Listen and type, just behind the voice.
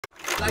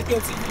like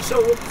your TV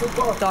show with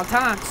football. Dog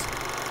Talks.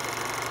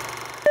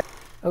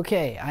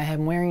 Okay, I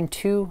am wearing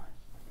two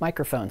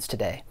microphones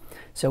today.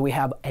 So we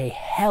have a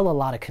hell of a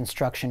lot of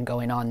construction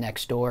going on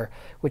next door,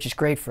 which is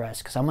great for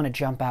us because I'm going to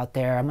jump out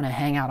there, I'm going to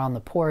hang out on the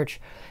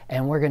porch,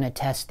 and we're going to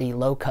test the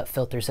low-cut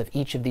filters of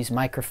each of these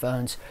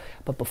microphones.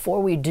 But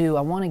before we do,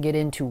 I want to get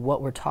into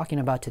what we're talking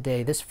about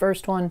today. This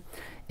first one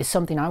is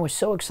something I was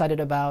so excited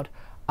about.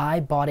 I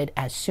bought it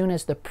as soon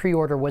as the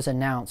pre-order was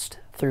announced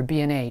through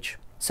B&H.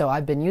 So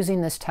I've been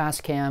using this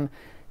Tascam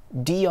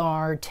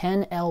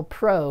DR-10L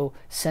Pro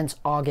since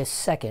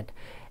August 2nd.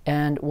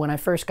 And when I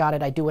first got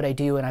it, I do what I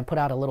do, and I put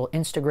out a little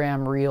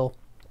Instagram reel,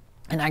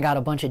 and I got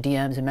a bunch of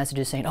DMs and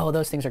messages saying, oh,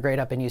 those things are great,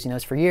 I've been using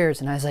those for years.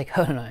 And I was like,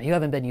 oh, no, you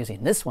haven't been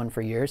using this one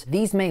for years.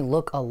 These may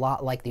look a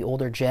lot like the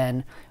older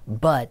gen,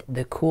 but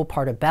the cool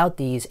part about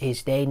these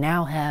is they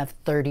now have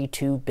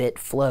 32-bit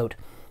float.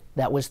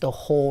 That was the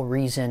whole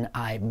reason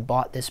I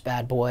bought this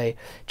bad boy,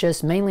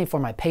 just mainly for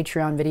my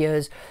Patreon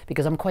videos,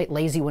 because I'm quite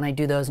lazy when I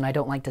do those and I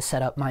don't like to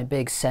set up my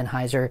big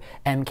Sennheiser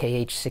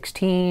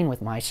MKH16 with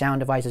my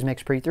sound devices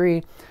mixed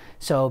pre-3.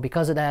 So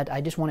because of that, I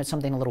just wanted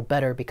something a little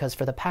better, because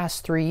for the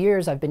past 3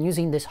 years, I've been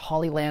using this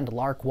Hollyland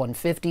Lark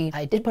 150.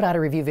 I did put out a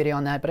review video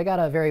on that, but I got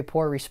a very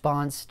poor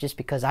response just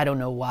because I don't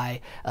know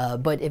why.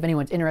 But if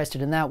anyone's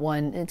interested in that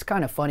one, it's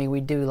kind of funny. We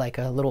do like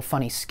a little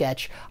funny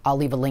sketch. I'll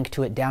leave a link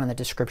to it down in the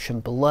description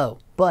below.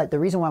 But the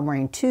reason why I'm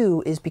wearing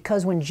two is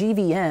because when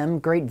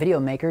GVM, great video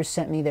makers,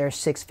 sent me their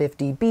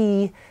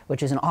 650B,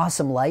 which is an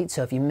awesome light,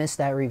 so if you missed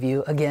that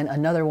review, again,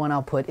 another one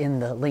I'll put in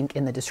the link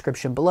in the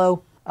description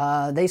below.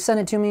 They sent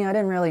it to me. I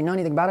didn't really know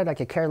anything about it. I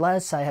could care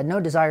less. I had no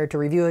desire to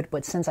review it,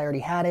 but since I already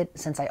had it,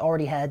 since I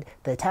already had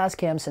the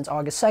Tascam since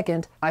August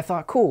 2nd, I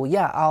thought, cool,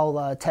 yeah,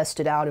 I'll test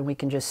it out and we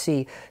can just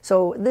see.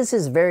 So this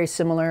is very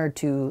similar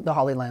to the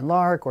Hollyland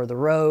Lark or the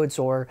Rhodes,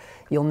 or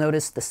you'll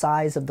notice the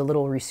size of the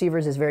little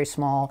receivers is very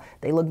small.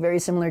 They look very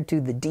similar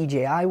to the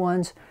DJI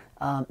ones.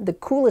 The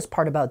coolest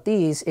part about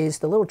these is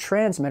the little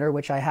transmitter,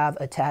 which I have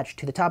attached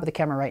to the top of the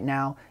camera right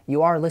now.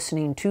 You are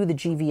listening to the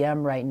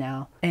GVM right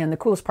now. And the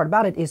coolest part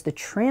about it is the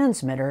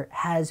transmitter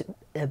has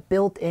a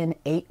built-in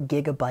 8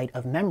 GB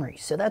of memory.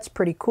 So that's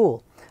pretty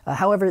cool.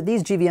 However,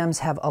 these GVMs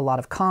have a lot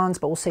of cons,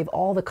 but we'll save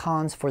all the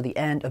cons for the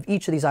end of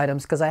each of these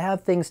items because I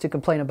have things to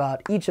complain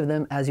about each of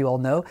them, as you all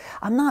know.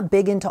 I'm not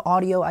big into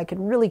audio. I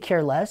could really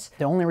care less.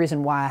 The only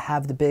reason why I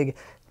have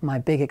my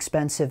big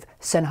expensive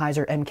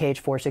Sennheiser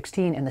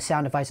MKH416 and the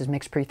sound devices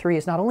mixed pre-3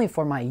 is not only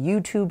for my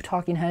YouTube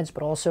talking heads,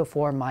 but also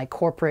for my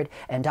corporate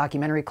and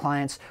documentary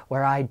clients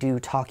where I do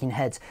talking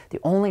heads.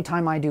 The only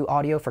time I do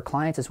audio for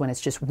clients is when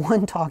it's just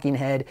one talking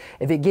head.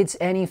 If it gets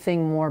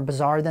anything more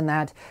bizarre than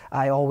that,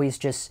 I always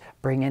just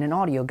bring in an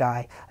audio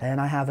guy,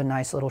 and I have a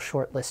nice little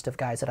short list of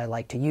guys that I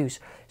like to use.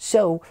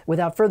 So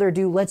without further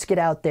ado, let's get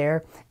out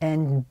there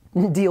and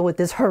deal with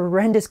this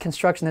horrendous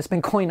construction that's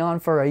been going on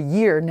for a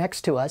year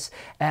next to us,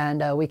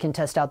 and we can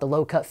test out the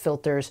low-cut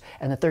filters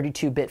and the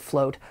 32-bit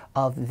float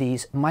of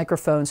these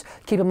microphones.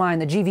 Keep in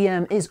mind the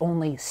GVM is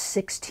only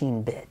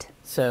 16-bit.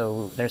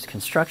 So there's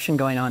construction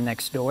going on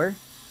next door.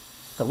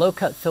 The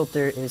low-cut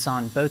filter is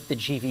on both the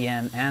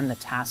GVM and the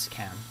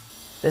Tascam.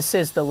 This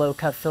is the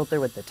low-cut filter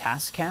with the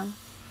Tascam.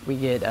 We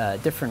get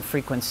different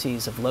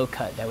frequencies of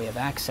low-cut that we have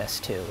access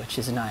to, which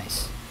is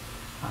nice.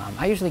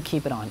 I usually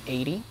keep it on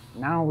 80.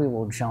 Now we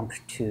will jump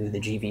to the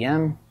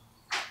GVM.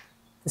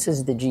 This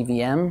is the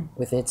GVM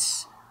with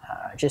its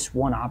just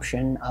one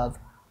option of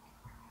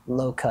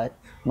low cut.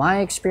 My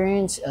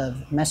experience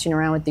of messing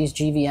around with these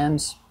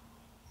GVMs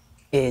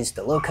is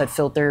the low cut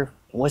filter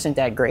wasn't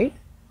that great.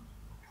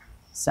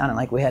 Sounded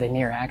like we had a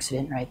near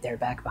accident right there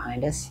back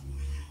behind us.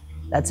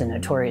 That's a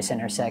notorious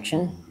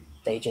intersection.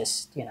 They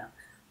just, you know,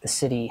 the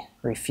city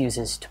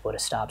refuses to put a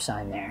stop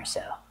sign there,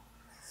 so.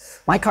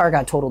 My car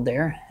got totaled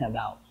there at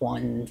about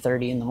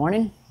 1:30 in the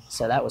morning,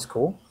 so that was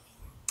cool.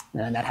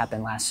 And that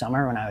happened last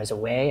summer when I was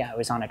away. I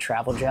was on a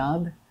travel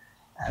job.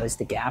 I was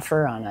the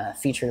gaffer on a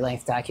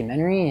feature-length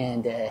documentary,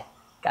 and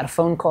got a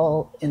phone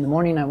call in the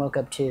morning I woke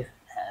up to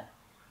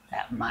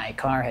that my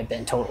car had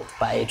been totaled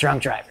by a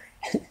drunk driver.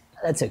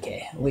 That's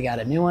okay, we got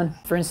a new one.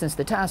 For instance,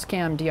 the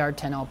Tascam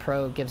DR-10L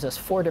Pro gives us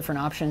 4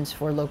 different options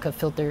for low-cut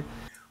filter,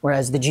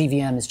 whereas the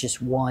GVM is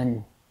just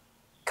one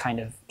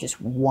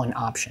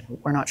option.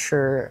 I'm not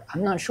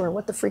sure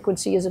what the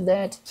frequency is of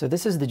that. So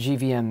this is the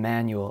GVM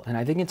manual, and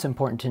I think it's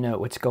important to note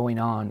what's going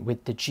on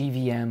with the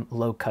GVM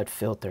low-cut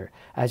filter.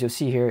 As you'll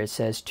see here, it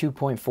says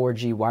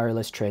 2.4G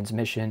wireless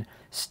transmission,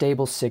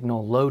 stable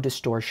signal, low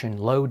distortion,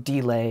 low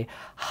delay,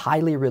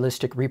 highly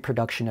realistic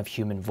reproduction of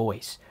human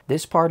voice.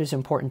 This part is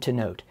important to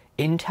note.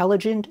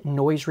 Intelligent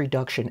noise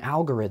reduction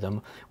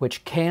algorithm,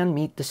 which can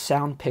meet the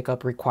sound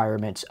pickup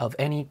requirements of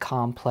any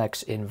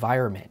complex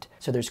environment.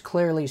 So there's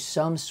clearly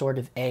some sort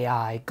of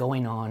AI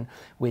going on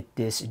with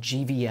this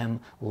GVM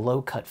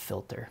low-cut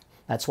filter.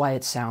 That's why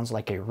it sounds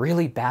like a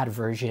really bad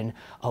version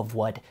of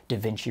what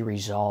Davinci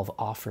Resolve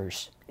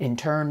offers in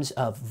terms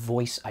of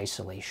voice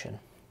isolation.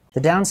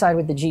 The downside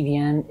with the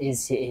GVM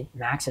is it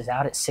maxes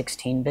out at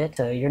 16-bit,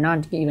 so you're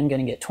not even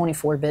going to get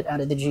 24-bit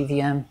out of the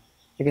GVM.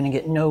 you're going to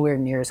get nowhere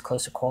near as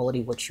close a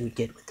quality what you would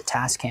get with the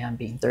Tascam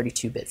being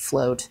 32-bit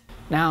float.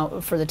 Now,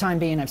 for the time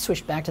being, I've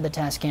switched back to the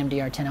Tascam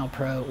DR-10L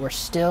Pro. We're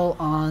still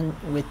on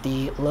with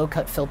the low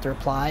cut filter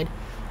applied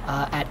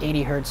at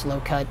 80 Hertz low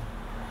cut.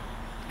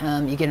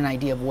 You get an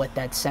idea of what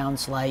that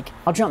sounds like.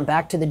 I'll jump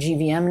back to the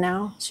GVM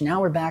now. So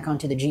now we're back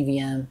onto the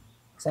GVM,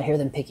 because I hear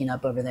them picking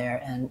up over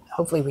there, and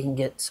hopefully we can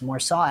get some more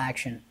saw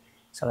action.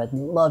 So I'd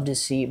love to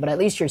see, but at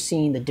least you're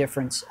seeing the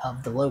difference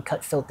of the low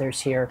cut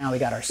filters here. Now we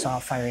got our saw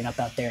firing up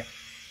out there.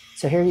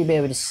 So here you'll be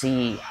able to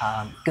see,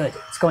 good,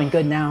 it's going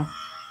good now.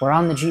 We're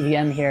on the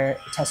GVM here,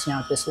 testing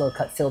out this low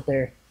cut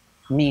filter,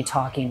 me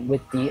talking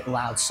with the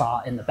loud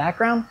saw in the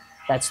background.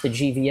 That's the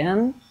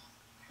GVM.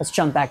 Let's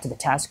jump back to the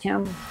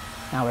Tascam.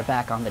 Now we're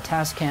back on the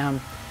Tascam,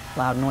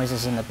 loud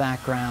noises in the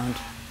background,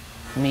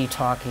 me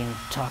talking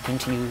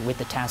to you with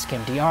the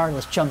Tascam DR.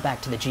 Let's jump back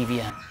to the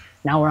GVM.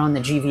 Now we're on the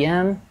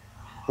GVM,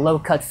 low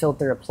cut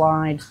filter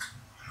applied,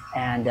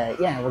 and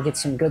yeah, we'll get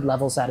some good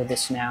levels out of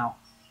this now.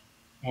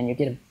 And you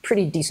get a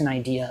pretty decent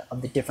idea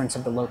of the difference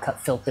of the low cut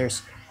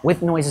filters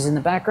with noises in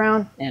the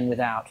background and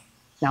without.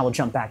 Now we'll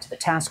jump back to the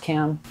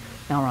Tascam.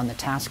 Now we're on the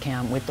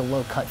Tascam with the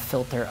low cut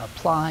filter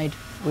applied.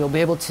 We'll be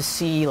able to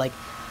see, like,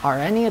 are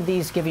any of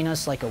these giving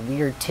us like a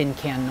weird tin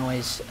can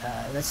noise?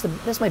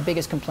 That's my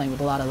biggest complaint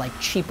with a lot of like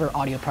cheaper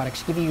audio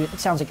products. It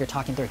sounds like you're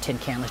talking through a tin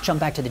can. Let's jump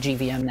back to the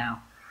GVM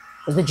now.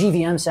 Does the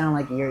GVM sound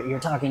like you're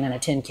talking in a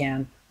tin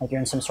can, like you're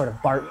in some sort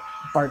of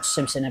Bart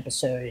Simpson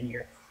episode and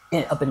you're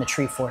up in the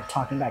tree fort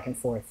talking back and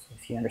forth,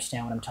 if you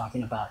understand what I'm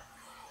talking about?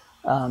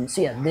 So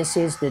yeah, this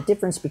is the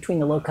difference between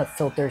the low cut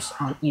filters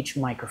on each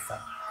microphone.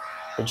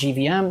 The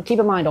GVM, keep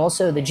in mind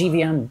also, the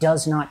GVM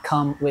does not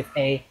come with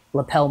a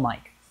lapel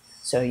mic.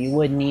 So you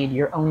would need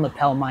your own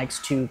lapel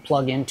mics to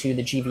plug into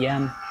the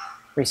GVM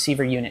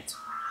receiver unit.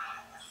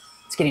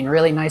 It's getting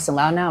really nice and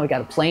loud now. We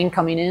got a plane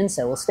coming in,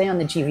 so we'll stay on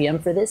the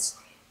GVM for this.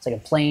 It's like a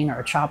plane or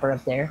a chopper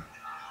up there.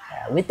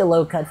 With the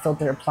low cut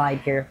filter applied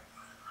here.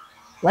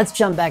 Let's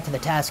jump back to the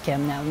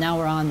Tascam now. Now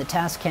we're on the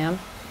Tascam,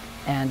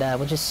 and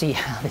we'll just see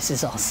how this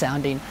is all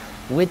sounding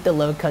with the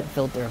low cut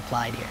filter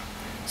applied here.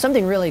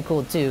 Something really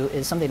cool too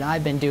is something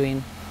I've been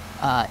doing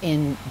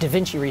in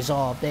Davinci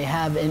Resolve. They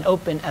have an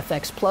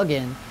OpenFX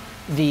plugin,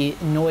 the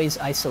noise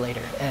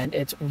isolator, and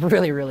it's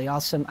really, really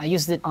awesome. I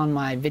used it on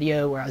my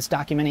video where I was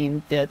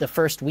documenting the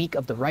first week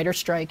of the writer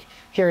strike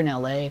here in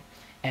LA,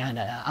 and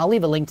I'll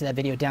leave a link to that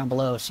video down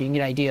below so you can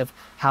get an idea of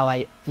how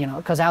I,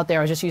 because out there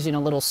I was just using a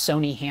little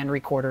Sony hand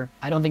recorder.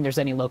 I don't think there's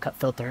any low cut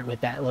filter with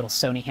that little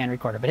Sony hand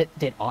recorder, but it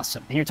did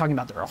awesome. And you're talking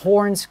about there were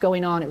horns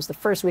going on. It was the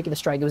first week of the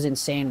strike. It was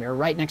insane. We were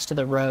right next to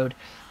the road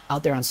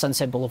out there on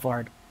Sunset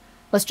Boulevard.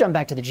 Let's jump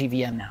back to the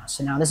GVM now.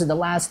 So now this is the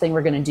last thing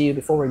we're going to do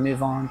before we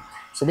move on.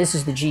 So this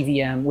is the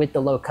GVM with the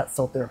low cut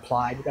filter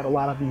applied. We've got a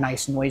lot of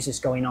nice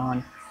noises going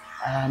on.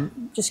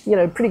 Just get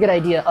a pretty good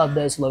idea of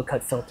those low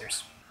cut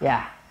filters.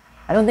 Yeah,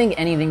 I don't think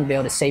anything will be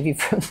able to save you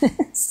from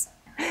this.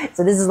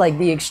 So this is like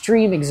the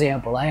extreme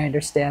example. I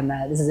understand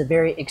that. This is a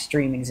very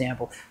extreme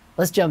example.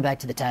 Let's jump back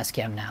to the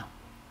Tascam now.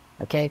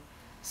 Okay,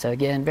 so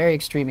again, very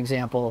extreme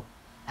example.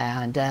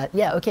 And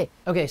yeah,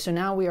 okay, so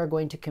now we are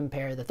going to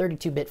compare the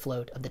 32-bit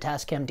float of the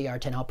Tascam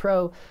DR-10L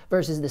Pro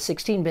versus the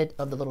 16-bit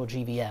of the little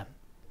GVM.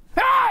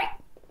 Hey!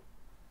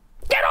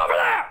 Get over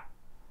there!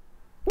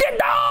 Get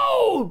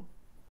down!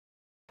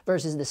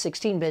 Versus the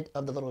 16-bit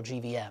of the little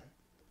GVM.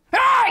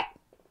 Hey!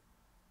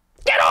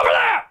 Get over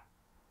there!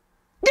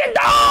 Get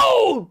down!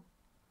 All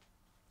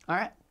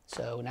right,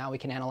 so now we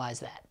can analyze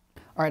that.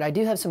 All right, I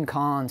do have some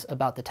cons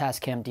about the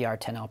Tascam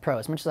DR-10L Pro.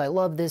 As much as I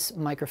love this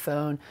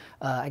microphone,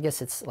 I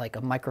guess it's like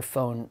a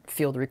microphone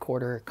field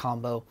recorder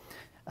combo.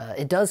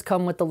 It does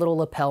come with the little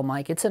lapel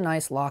mic. It's a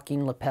nice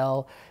locking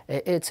lapel.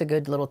 It's a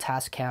good little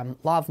Tascam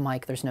lav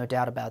mic, there's no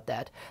doubt about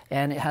that.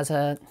 And it has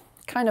a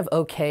kind of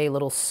okay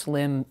little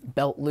slim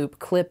belt loop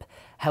clip.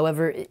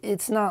 However,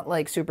 it's not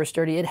like super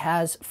sturdy. It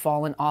has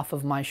fallen off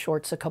of my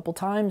shorts a couple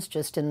times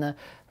just in the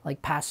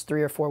past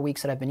 3 or 4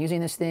 weeks that I've been using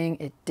this thing.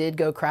 It did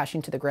go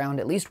crashing to the ground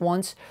at least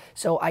once.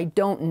 So I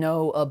don't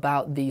know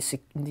about the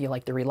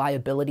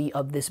reliability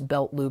of this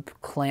belt loop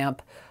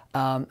clamp.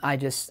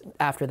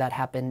 After that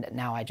happened,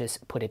 now I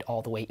just put it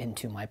all the way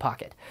into my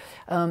pocket.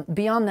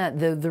 Beyond that,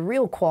 the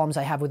real qualms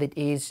I have with it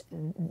is,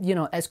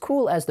 as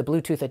cool as the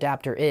Bluetooth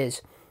adapter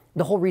is,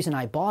 the whole reason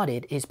I bought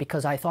it is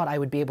because I thought I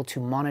would be able to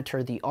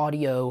monitor the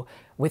audio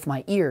with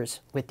my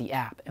ears with the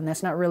app, and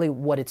that's not really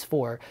what it's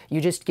for.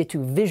 You just get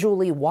to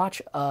visually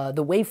watch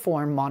the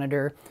waveform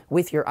monitor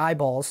with your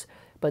eyeballs,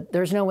 but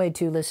there's no way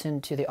to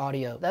listen to the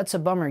audio. That's a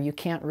bummer. You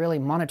can't really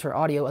monitor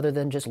audio other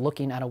than just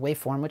looking at a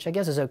waveform, which I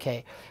guess is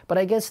okay. But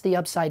I guess the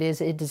upside is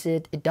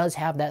it does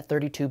have that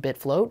 32-bit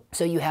float,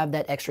 so you have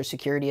that extra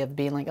security of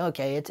being like,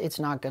 okay, it's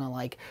not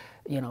gonna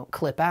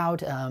clip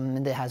out.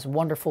 It has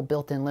wonderful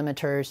built-in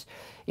limiters.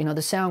 you know,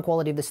 the sound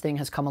quality of this thing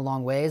has come a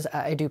long ways.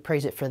 I do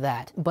praise it for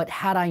that. But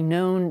had I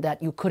known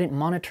that you couldn't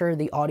monitor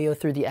the audio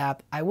through the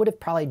app, I would have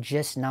probably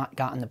just not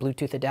gotten the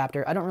Bluetooth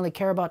adapter. I don't really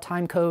care about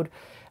time code.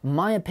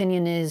 My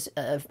opinion is,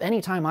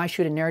 anytime I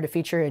shoot a narrative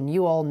feature, and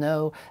you all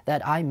know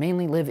that I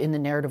mainly live in the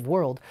narrative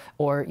world,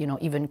 or, you know,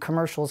 even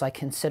commercials, I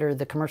consider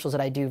the commercials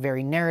that I do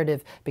very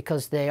narrative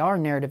because they are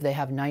narrative. They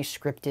have nice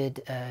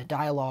scripted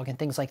dialogue and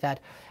things like that.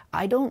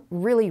 I don't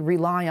really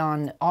rely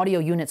on audio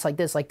units like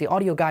this. Like the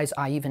audio guys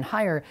I even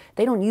hire,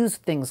 they don't use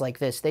things like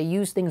this. They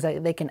use things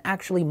that they can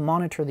actually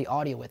monitor the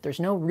audio with. There's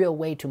no real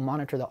way to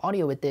monitor the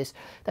audio with this.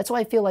 That's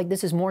why I feel like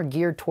this is more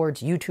geared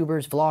towards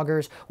YouTubers,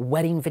 vloggers,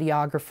 wedding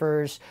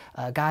videographers,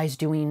 guys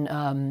doing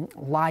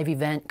live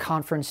event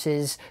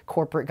conferences,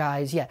 corporate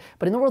guys, yeah.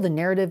 But in the world of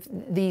narrative,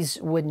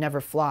 these would never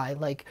fly.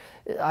 Like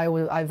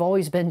I've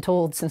always been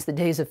told since the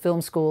days of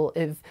film school,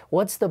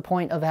 what's the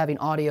point of having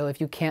audio if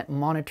you can't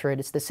monitor it?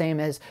 It's the same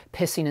as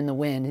pissing in the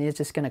wind, and it's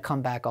just going to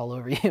come back all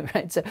over you,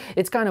 right? So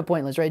it's kind of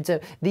pointless, right? So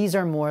these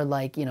are more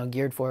like, you know,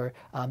 geared for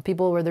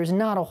people where there's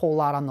not a whole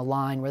lot on the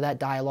line, where that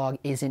dialogue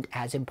isn't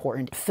as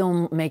important.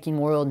 Filmmaking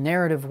world,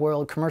 narrative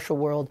world, commercial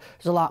world,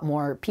 there's a lot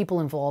more people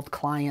involved,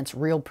 clients,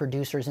 real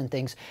producers and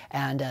things,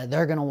 and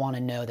they're going to want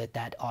to know that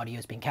that audio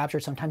is being captured.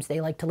 Sometimes they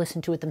like to listen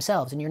to it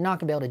themselves, and you're not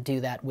going to be able to do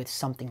that with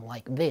something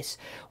like this.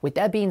 With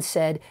that being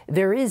said,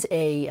 there is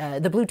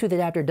the Bluetooth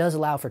adapter does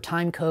allow for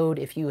time code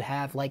if you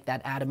have like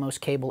that Atomos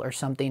cable or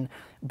something.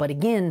 But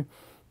again,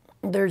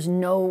 there's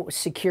no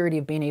security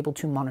of being able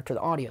to monitor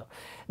the audio.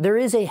 There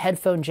is a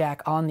headphone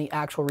jack on the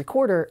actual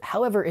recorder.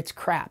 However, it's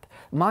crap.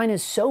 Mine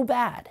is so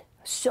bad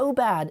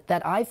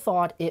that I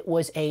thought it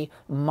was a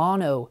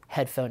mono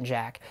headphone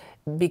jack,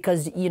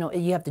 because, you know,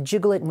 you have to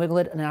jiggle it and wiggle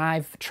it, and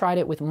I've tried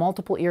it with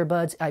multiple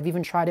earbuds. I've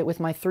even tried it with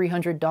my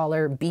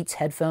 $300 Beats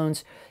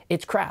headphones.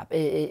 It's crap.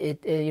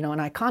 You know, and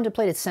I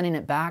contemplated sending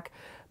it back,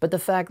 but the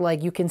fact,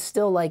 like, you can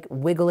still like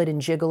wiggle it and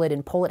jiggle it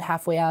and pull it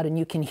halfway out, and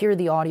you can hear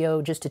the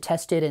audio just to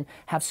test it and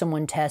have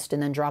someone test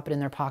and then drop it in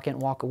their pocket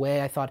and walk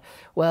away. I thought,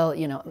 well, I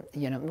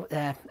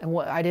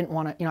didn't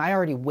want to, you know, I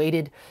already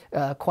waited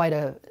quite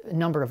a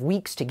number of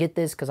weeks to get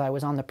this because I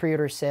was on the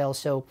pre-order sale.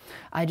 So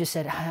I just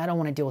said, I don't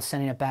want to deal with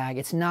sending it back.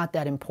 It's not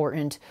that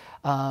important,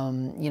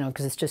 you know,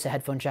 because it's just a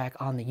headphone jack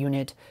on the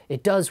unit.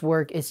 It does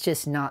work. It's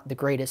just not the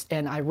greatest.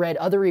 And I read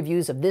other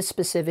reviews of this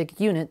specific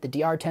unit, the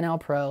DR-10L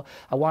Pro.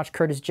 I watched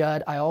Curtis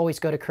Judd. I always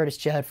go to Curtis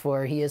Judd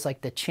he is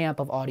like the champ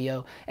of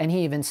audio, and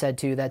he even said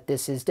too that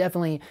this is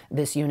definitely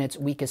this unit's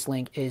weakest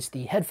link is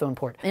the headphone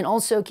port. And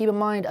also keep in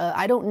mind,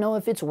 I don't know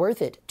if it's worth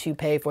it to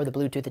pay for the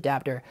Bluetooth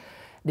adapter.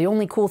 The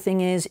only cool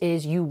thing is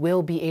you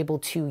will be able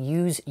to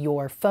use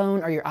your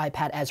phone or your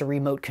iPad as a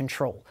remote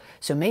control.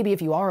 So maybe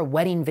if you are a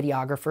wedding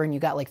videographer and you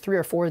got like 3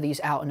 or 4 of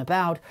these out and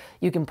about,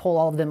 you can pull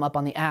all of them up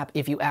on the app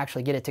if you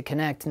actually get it to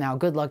connect. Now,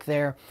 good luck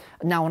there.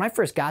 Now, when I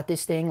first got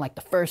this thing, like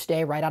the first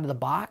day right out of the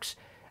box,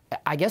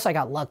 I guess I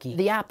got lucky.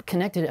 The app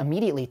connected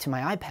immediately to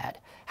my iPad.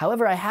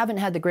 However, I haven't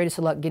had the greatest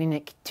of luck getting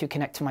it to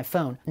connect to my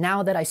phone.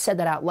 Now that I said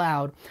that out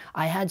loud,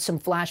 I had some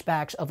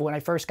flashbacks of when I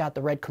first got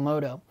the Red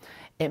Komodo.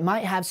 It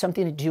might have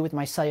something to do with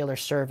my cellular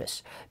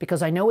service,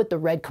 because I know with the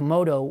Red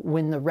Komodo,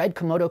 when the Red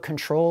Komodo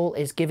control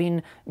is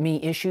giving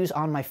me issues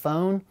on my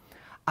phone,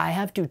 I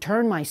have to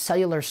turn my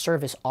cellular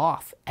service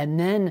off, and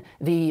then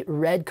the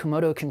Red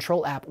Komodo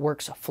control app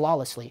works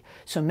flawlessly.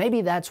 So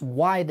maybe that's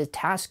why the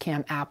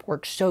Tascam app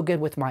works so good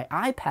with my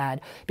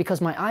iPad,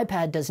 because my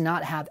iPad does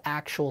not have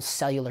actual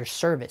cellular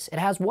service. It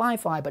has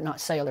Wi-Fi, but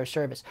not cellular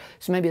service.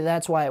 So maybe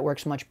that's why it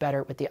works much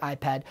better with the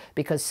iPad,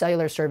 because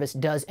cellular service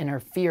does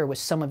interfere with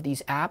some of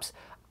these apps.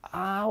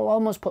 I'll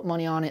almost put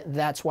money on it.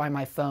 That's why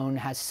my phone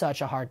has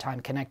such a hard time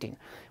connecting.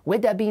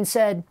 With that being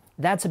said,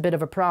 that's a bit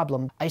of a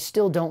problem. I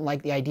still don't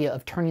like the idea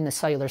of turning the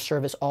cellular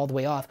service all the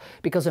way off,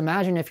 because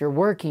imagine if you're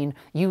working,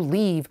 you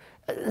leave,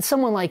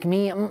 someone like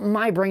me,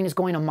 my brain is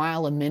going a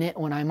mile a minute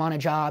when I'm on a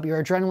job,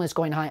 your adrenaline is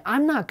going high.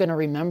 I'm not going to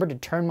remember to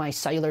turn my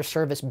cellular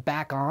service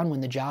back on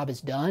when the job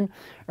is done,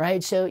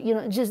 right? So, you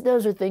know, just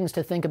those are things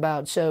to think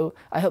about. So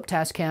I hope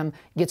Tascam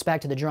gets back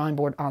to the drawing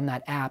board on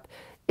that app.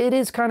 It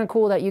is kind of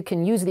cool that you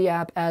can use the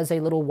app as a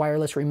little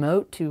wireless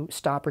remote to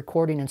stop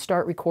recording and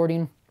start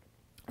recording.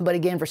 But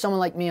again, for someone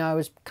like me, I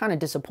was kind of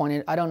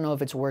disappointed. I don't know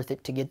if it's worth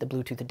it to get the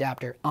Bluetooth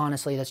adapter.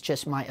 Honestly, that's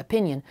just my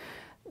opinion.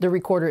 The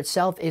recorder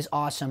itself is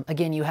awesome.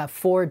 Again, you have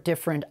 4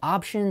 different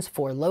options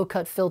for low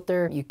cut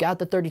filter. You got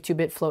the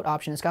 32-bit float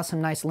option. It's got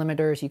some nice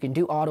limiters. You can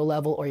do auto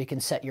level, or you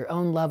can set your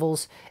own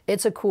levels.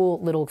 It's a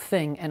cool little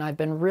thing, and I've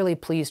been really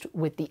pleased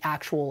with the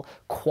actual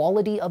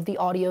quality of the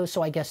audio,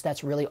 so I guess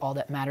that's really all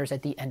that matters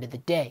at the end of the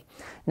day.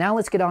 Now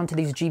let's get on to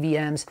these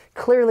GVMs.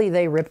 Clearly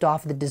they ripped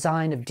off the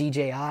design of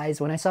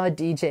DJI's. When I saw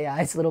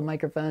DJI's little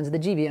microphones, the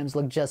GVMs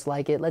look just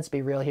like it. Let's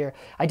be real here.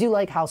 I do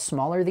like how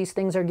smaller these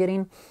things are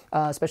getting,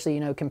 especially, you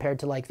know, compared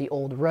to like like the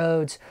old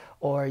Rhodes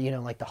or, you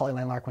know, like the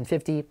Hollyland Lark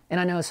 150. And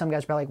I know some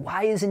guys are like,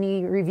 why isn't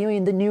he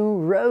reviewing the new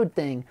Rode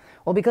thing?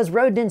 Well, because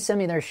Rode didn't send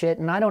me their shit,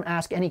 and I don't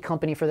ask any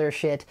company for their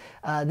shit.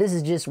 This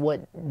is just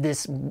what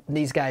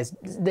these guys,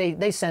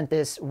 they sent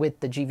this with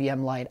the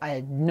GVM light. I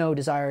had no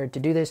desire to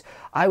do this.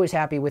 I was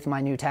happy with my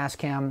new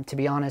Tascam, to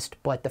be honest,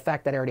 but the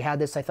fact that I already had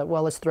this, I thought,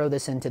 well, let's throw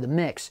this into the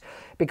mix.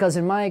 Because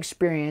in my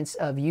experience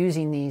of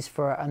using these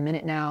for a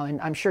minute now, and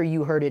I'm sure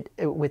you heard it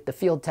with the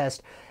field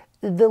test,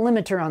 the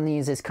limiter on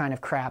these is kind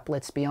of crap,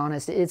 let's be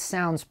honest. It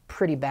sounds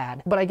pretty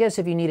bad, but I guess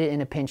if you need it in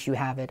a pinch, you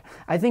have it.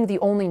 I think the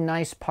only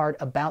nice part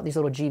about these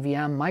little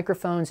GVM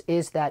microphones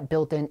is that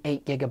built-in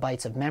 8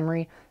 gigabytes of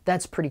memory.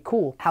 That's pretty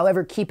cool.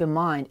 However, keep in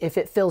mind, if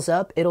it fills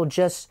up, it'll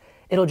just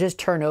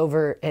turn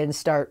over and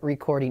start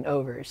recording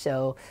over.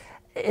 So,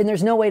 and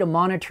there's no way to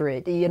monitor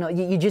it. You know,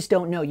 you just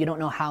don't know. You don't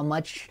know how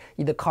much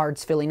the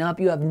card's filling up.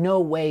 You have no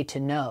way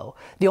to know.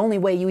 The only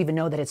way you even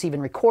know that it's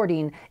even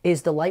recording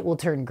is the light will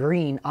turn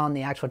green on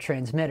the actual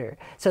transmitter.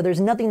 So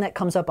there's nothing that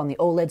comes up on the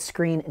OLED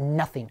screen,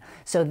 nothing.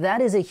 So that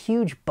is a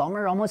huge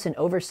bummer, almost an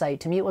oversight.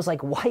 To me, it was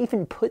like, why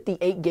even put the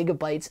 8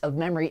 gigabytes of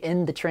memory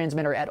in the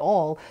transmitter at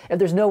all if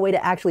there's no way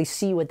to actually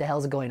see what the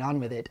hell's going on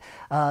with it?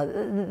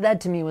 That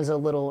to me was a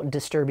little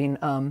disturbing.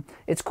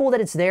 It's cool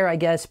that it's there, I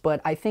guess,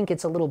 but I think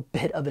it's a little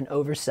bit of an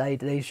oversight.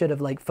 They should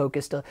have like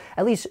focused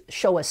at least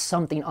show us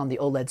something on the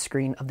OLED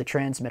screen of the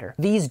transmitter.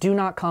 These do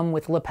not come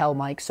with lapel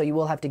mics, so you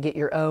will have to get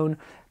your own,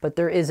 but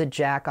there is a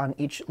jack on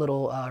each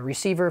little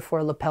receiver for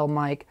a lapel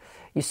mic.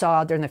 You saw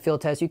out there in the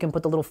field test, you can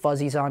put the little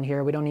fuzzies on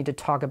here. We don't need to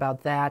talk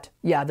about that.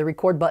 Yeah, the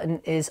record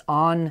button is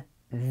on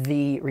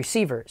the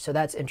receiver, so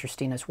that's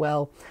interesting as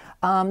well.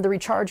 The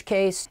recharge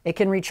case, it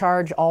can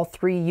recharge all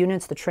 3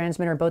 units, the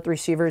transmitter and both the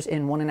receivers,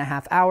 in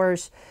 1.5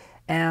 hours.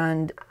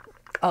 And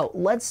oh,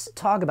 let's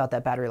talk about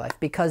that battery life,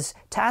 because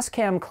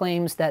Tascam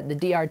claims that the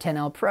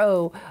DR-10L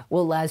Pro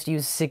will last you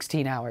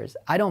 16 hours.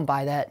 I don't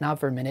buy that, not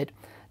for a minute.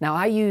 Now,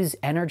 I use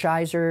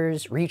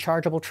Energizers,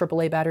 rechargeable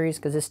AAA batteries,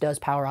 because this does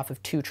power off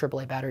of 2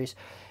 AAA batteries.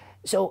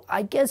 So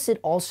I guess it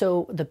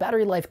also, the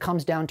battery life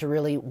comes down to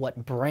really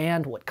what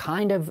brand, what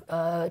kind of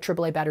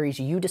AAA batteries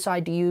you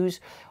decide to use.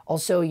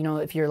 Also, you know,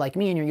 if you're like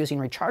me and you're using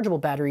rechargeable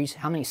batteries,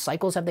 how many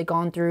cycles have they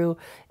gone through?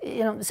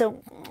 You know,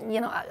 so, you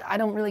know, I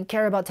don't really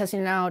care about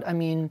testing it out. I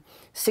mean,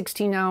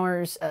 16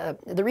 hours.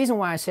 The reason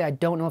why I say I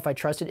don't know if I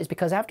trust it is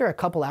because after a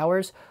couple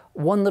hours,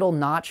 one little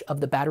notch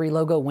of the battery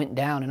logo went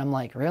down, and I'm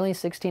like, really,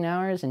 16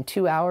 hours? In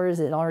 2 hours,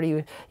 it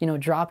already, you know,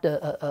 dropped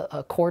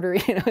a quarter.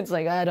 You know, it's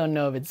like, I don't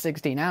know if it's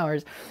 16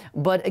 hours.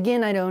 But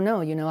again, I don't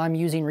know. You know, I'm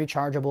using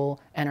rechargeable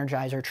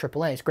Energizer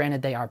AAAs.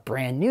 Granted, they are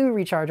brand new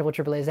rechargeable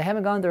AAAs. They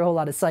haven't gone through a whole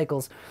lot of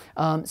cycles.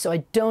 So I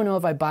don't know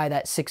if I buy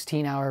that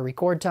 16-hour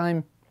record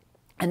time.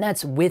 And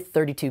that's with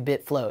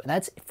 32-bit float.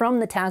 That's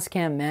from the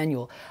Tascam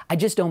manual. I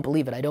just don't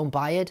believe it. I don't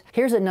buy it.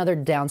 Here's another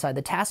downside.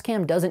 The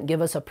Tascam doesn't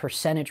give us a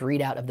percentage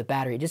readout of the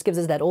battery. It just gives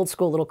us that old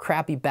school little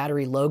crappy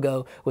battery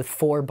logo with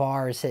 4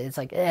 bars. It's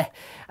like,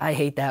 I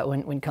hate that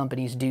when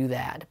companies do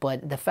that.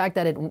 But the fact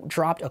that it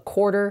dropped a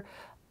quarter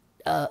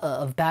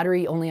of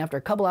battery only after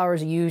a couple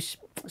hours of use,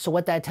 so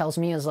what that tells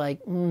me is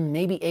like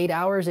maybe 8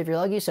 hours if you're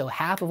lucky, so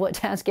half of what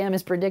Tascam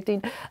is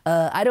predicting.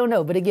 I don't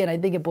know, but again, I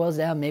think it boils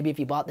down maybe if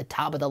you bought the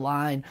top of the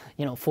line,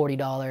 you know, $40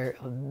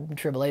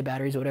 AAA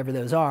batteries, whatever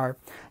those are.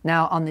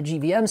 Now on the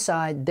GVM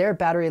side, their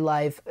battery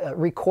life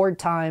record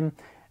time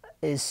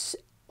is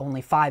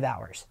only 5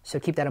 hours. So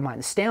keep that in mind.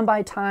 The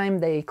standby time,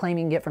 they claim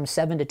you can get from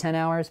 7 to 10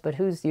 hours, but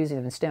who's using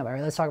them in standby,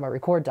 right? Let's talk about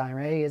record time,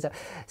 right?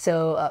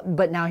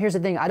 But now here's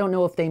the thing. I don't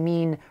know if they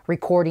mean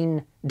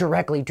recording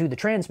directly to the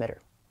transmitter.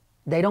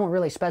 They don't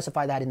really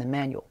specify that in the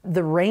manual.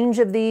 The range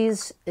of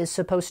these is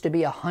supposed to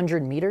be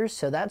 100 meters,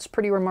 so that's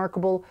pretty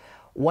remarkable.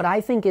 What I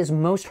think is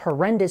most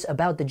horrendous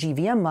about the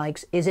GVM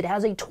mics is it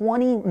has a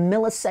 20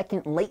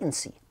 millisecond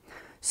latency.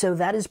 So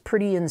that is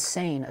pretty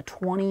insane, a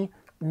 20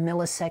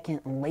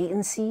 millisecond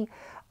latency.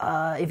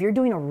 If you're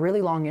doing a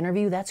really long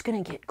interview, that's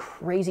going to get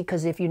crazy,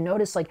 because if you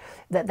notice, like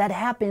that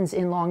happens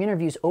in long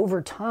interviews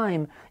over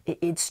time,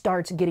 it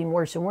starts getting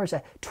worse and worse.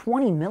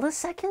 20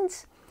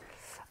 milliseconds?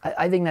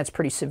 I think that's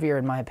pretty severe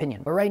in my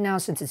opinion. But right now,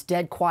 since it's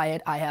dead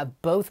quiet, I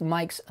have both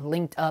mics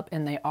linked up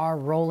and they are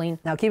rolling.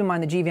 Now keep in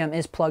mind the GVM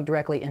is plugged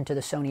directly into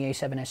the Sony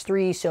a7S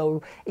III,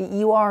 so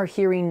you are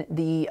hearing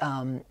the,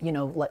 you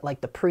know,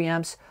 like the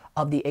preamps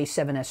of the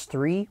a7S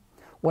III.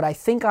 What I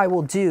think I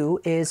will do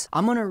is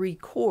I'm going to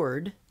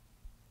record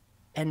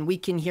and we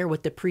can hear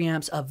what the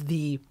preamps of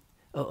the,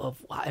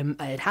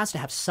 it has to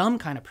have some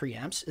kind of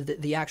preamps,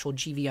 the actual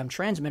GVM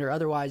transmitter,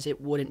 otherwise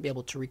it wouldn't be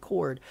able to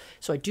record.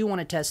 So I do want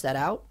to test that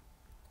out.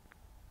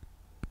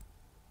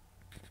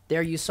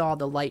 There you saw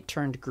the light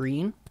turned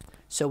green,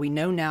 so we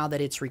know now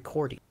that it's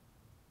recording.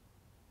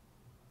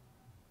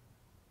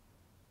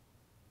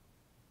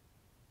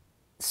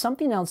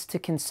 Something else to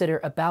consider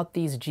about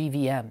these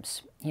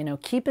GVMs, you know,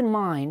 keep in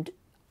mind,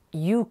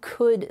 you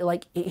could,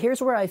 like,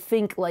 here's where I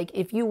think, like,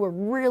 if you were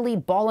really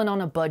balling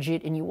on a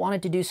budget and you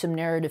wanted to do some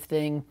narrative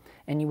thing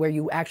and where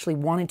you actually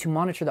wanted to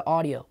monitor the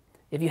audio,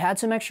 if you had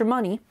some extra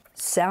money,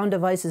 Sound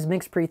Devices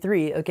Mix Pre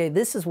 3. Okay,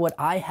 this is what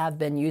I have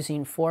been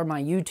using for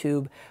my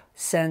YouTube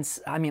since,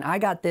 I mean, I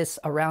got this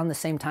around the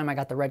same time I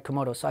got the Red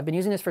Komodo. So I've been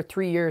using this for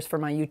 3 years for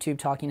my YouTube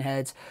talking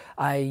heads.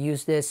 I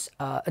use this,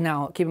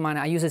 now keep in mind,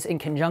 I use this in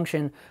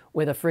conjunction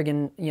with a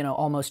friggin', you know,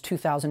 almost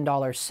 $2,000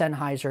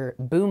 Sennheiser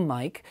boom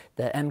mic,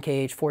 the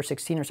MKH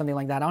 416 or something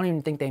like that. I don't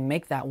even think they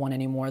make that one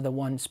anymore, the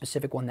one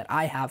specific one that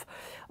I have.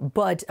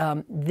 But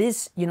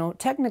this, you know,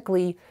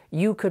 technically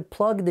you could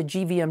plug the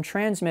GVM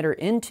transmitter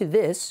into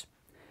this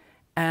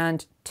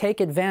and take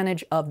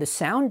advantage of the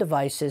Sound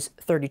Devices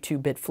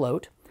 32-bit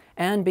float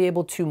and be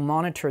able to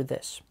monitor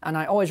this. And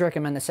I always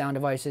recommend the Sound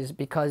Devices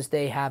because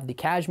they have the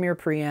Cashmere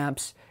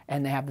preamps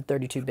and they have the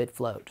 32-bit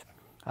float.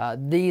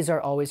 These are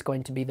always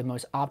going to be the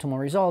most optimal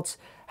results.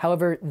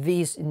 However,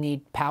 these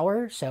need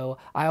power, so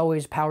I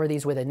always power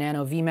these with a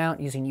Nano V-mount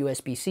using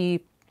USB-C.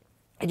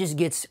 It just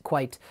gets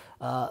quite,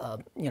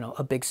 you know,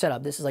 a big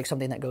setup. This is like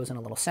something that goes in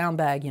a little sound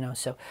bag, you know,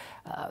 so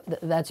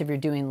that's if you're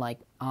doing like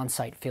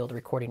on-site field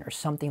recording or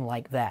something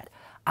like that.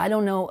 I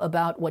don't know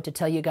about what to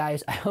tell you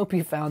guys. I hope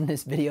you found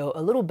this video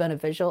a little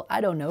beneficial.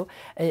 I don't know.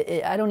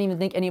 I don't even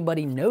think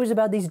anybody knows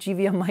about these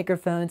GVM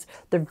microphones.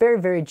 They're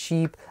very, very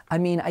cheap. I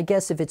mean, I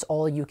guess if it's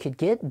all you could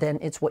get, then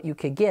it's what you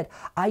could get.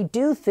 I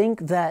do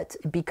think that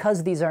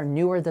because these are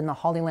newer than the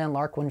Hollyland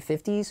Lark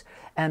 150s,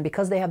 and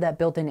because they have that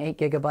built-in 8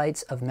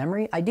 gigabytes of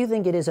memory, I do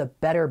think it is a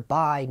better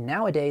buy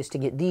nowadays to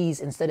get these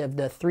instead of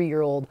the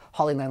 3-year-old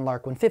Hollyland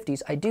Lark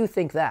 150s. I do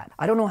think that.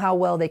 I don't know how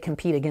well they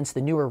compete against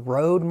the newer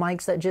Rode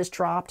mics that just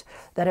dropped,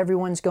 that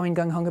everyone's going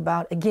gung-hung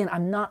about. Again,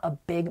 I'm not a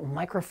big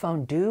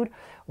microphone dude.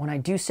 When I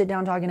do sit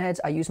down talking heads,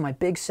 I use my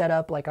big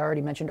setup like I already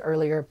mentioned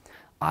earlier.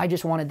 I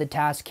just wanted the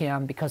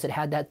Tascam because it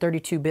had that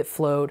 32-bit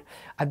float.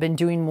 I've been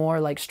doing more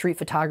like street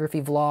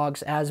photography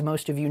vlogs, as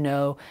most of you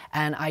know,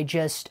 and I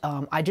just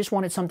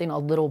wanted something a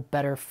little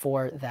better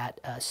for that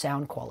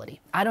sound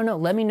quality. I don't know,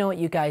 let me know what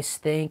you guys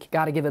think.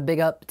 Gotta give a big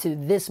up to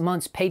this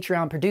month's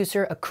Patreon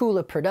producer,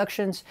 Akula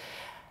Productions.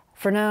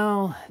 For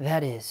now,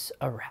 that is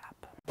a wrap.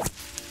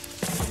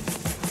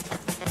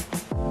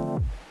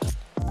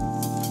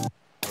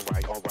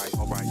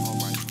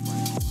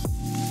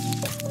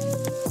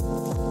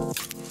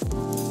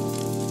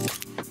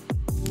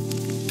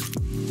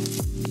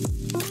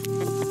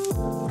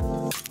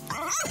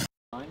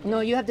 No,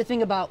 you have to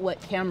think about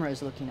what camera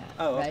is looking at,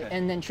 right?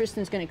 And then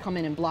Tristan's going to come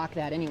in and block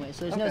that anyway,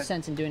 so there's no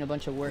sense in doing a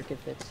bunch of work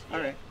if it's... All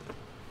right.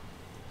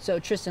 So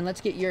Tristan,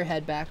 let's get your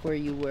head back where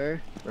you were.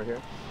 Right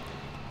here?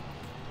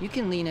 You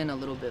can lean in a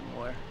little bit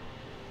more.